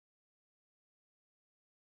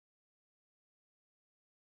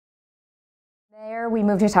There we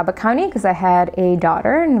moved to Talbot County because I had a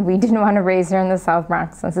daughter and we didn't want to raise her in the South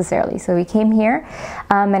Bronx necessarily. So we came here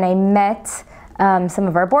and I met some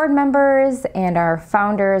of our board members and our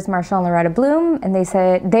founders, Marshall and Loretta Blume, and they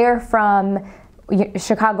said they're from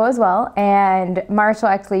Chicago as well, and Marshall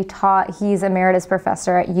actually taught, he's emeritus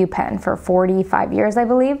professor at Penn for 45 years, I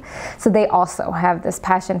believe. So they also have this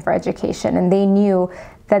passion for education, and they knew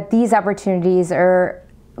that these opportunities are,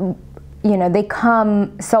 they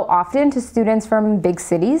come so often to students from big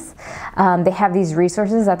cities. They have these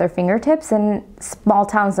resources at their fingertips, and small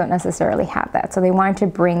towns don't necessarily have that. So they wanted to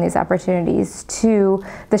bring these opportunities to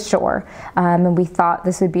the shore, and we thought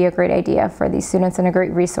this would be a great idea for these students and a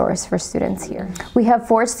great resource for students here. We have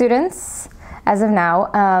 4 students as of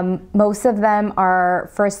now. Most of them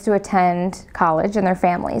are first to attend college and their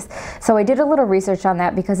families. So I did a little research on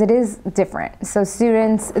that because it is different. So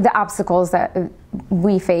students, the obstacles that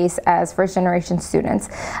we face as first generation students.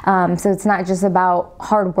 So it's not just about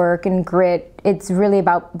hard work and grit. It's really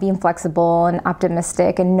about being flexible and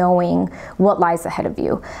optimistic and knowing what lies ahead of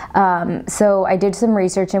you. So I did some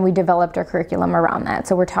research and we developed our curriculum around that.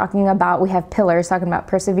 So we're talking about, we have pillars talking about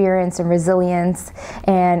perseverance and resilience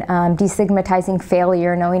and destigmatizing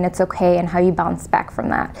failure, knowing it's okay and how you bounce back from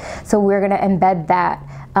that. So we're going to embed that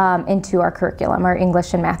into our curriculum, our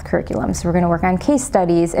English and math curriculum. So we're going to work on case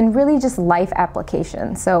studies and really just life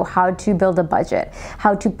applications. So how to build a budget,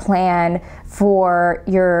 how to plan for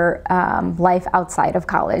your life outside of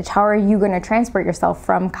college. How are you going to transport yourself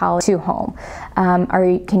from college to home?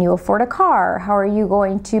 Can you afford a car? How are you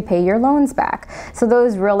going to pay your loans back? So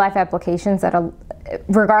those real life applications that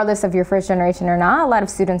regardless of your first generation or not, a lot of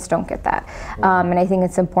students don't get that. And I think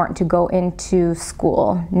it's important to go into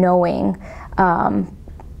school knowing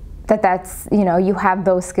that's, you have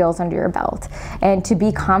those skills under your belt, and to be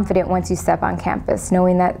confident once you step on campus,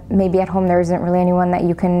 knowing that maybe at home there isn't really anyone that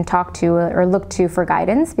you can talk to or look to for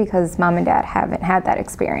guidance because mom and dad haven't had that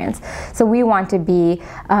experience. So we want to be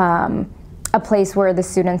a place where the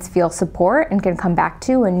students feel support and can come back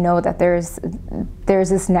to and know that there's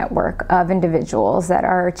this network of individuals that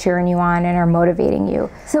are cheering you on and are motivating you.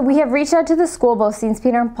 So we have reached out to the school, both St.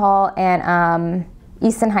 Peter and Paul and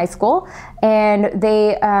Easton High School, and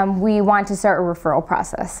we want to start a referral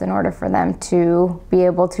process in order for them to be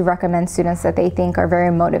able to recommend students that they think are very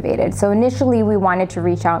motivated. So initially we wanted to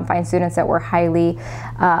reach out and find students that were highly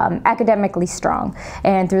academically strong,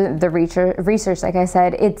 and through the research, like I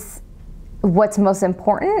said, what's most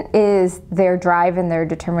important is their drive and their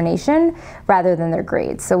determination rather than their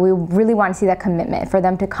grades. So we really want to see that commitment for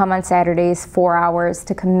them to come on Saturdays 4 hours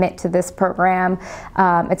to commit to this program.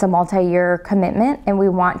 It's a multi-year commitment, and we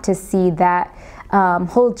want to see that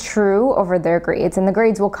hold true over their grades. And the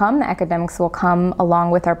grades will come, the academics will come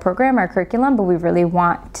along with our program, our curriculum, but we really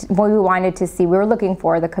wanted to see, we were looking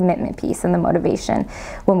for the commitment piece and the motivation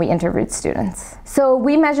when we interviewed students. So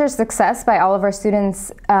we measure success by all of our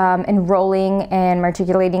students enrolling and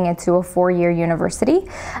matriculating into a 4-year university,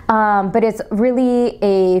 but it's really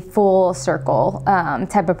a full circle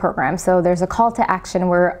type of program. So there's a call to action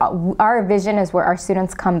where our vision is where our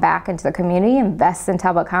students come back into the community, invest in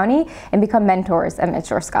Talbot County, and become mentors and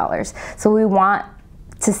Mitchell Scholars. So we want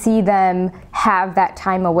to see them have that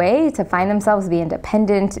time away to find themselves, be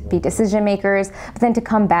independent, be decision makers, but then to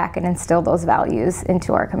come back and instill those values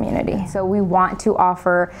into our community. So we want to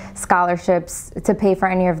offer scholarships to pay for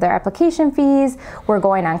any of their application fees. We're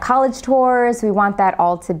going on college tours. We want that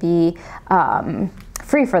all to be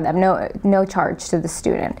free for them, no charge to the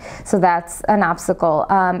student. So that's an obstacle.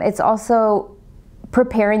 It's also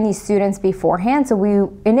preparing these students beforehand. So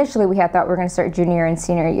initially we had thought we were going to start junior and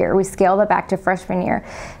senior year. We scaled it back to freshman year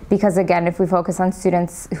because, again, if we focus on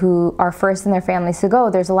students who are first in their families to go,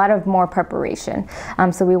 there's a lot of more preparation.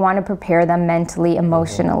 So we want to prepare them mentally,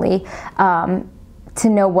 emotionally, to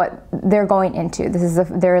know what they're going into.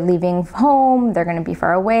 They're leaving home, they're going to be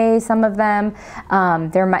far away, some of them.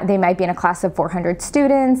 They might be in a class of 400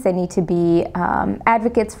 students. They need to be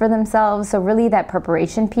advocates for themselves. So really that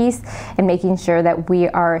preparation piece and making sure that we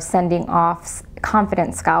are sending off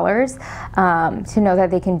confident scholars to know that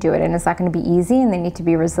they can do it, and it's not going to be easy and they need to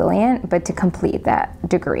be resilient, but to complete that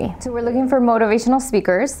degree. So we're looking for motivational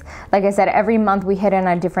speakers. Like I said, every month we hit in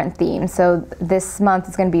a different theme. So this month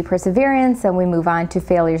is going to be perseverance, and we move on to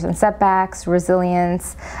failures and setbacks,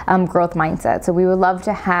 resilience, growth mindset. So we would love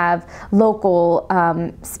to have local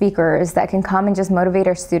speakers that can come and just motivate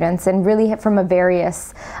our students, and really hit from a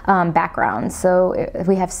various backgrounds. So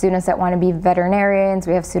we have students that want to be veterinarians,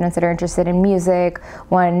 we have students that are interested in music,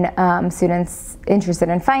 students interested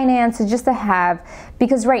in finance, so just to have,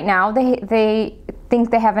 because right now think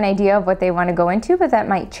they have an idea of what they want to go into, but that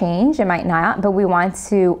might change, it might not, but we want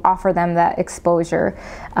to offer them that exposure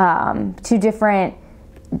to different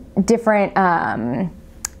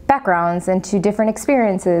backgrounds and to different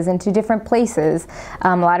experiences and to different places.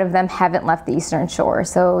 A lot of them haven't left the Eastern Shore,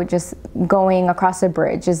 so just going across a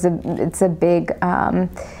bridge it's a big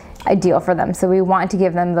ideal for them. So we want to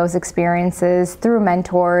give them those experiences through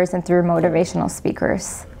mentors and through motivational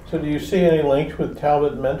speakers. So do you see any links with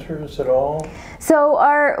Talbot Mentors at all? So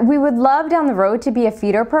we would love down the road to be a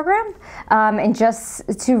feeder program and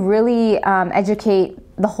just to really educate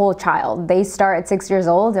the whole child. They start at 6 years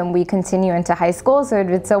old and we continue into high school, so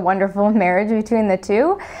it's a wonderful marriage between the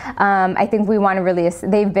two. I think we want to really,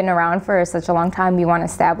 they've been around for such a long time, we want to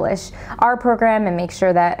establish our program and make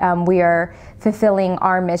sure that we are fulfilling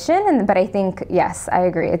our mission. But I think, yes, I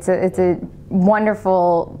agree, it's a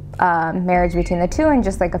wonderful marriage between the two and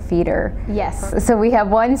just like a feeder. Yes, so we have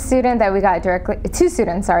one student that we got directly, two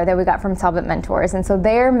students that we got from Talbot Mentors, and so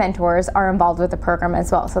their mentors are involved with the program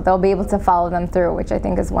as well, so they'll be able to follow them through, which I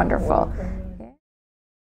think is wonderful.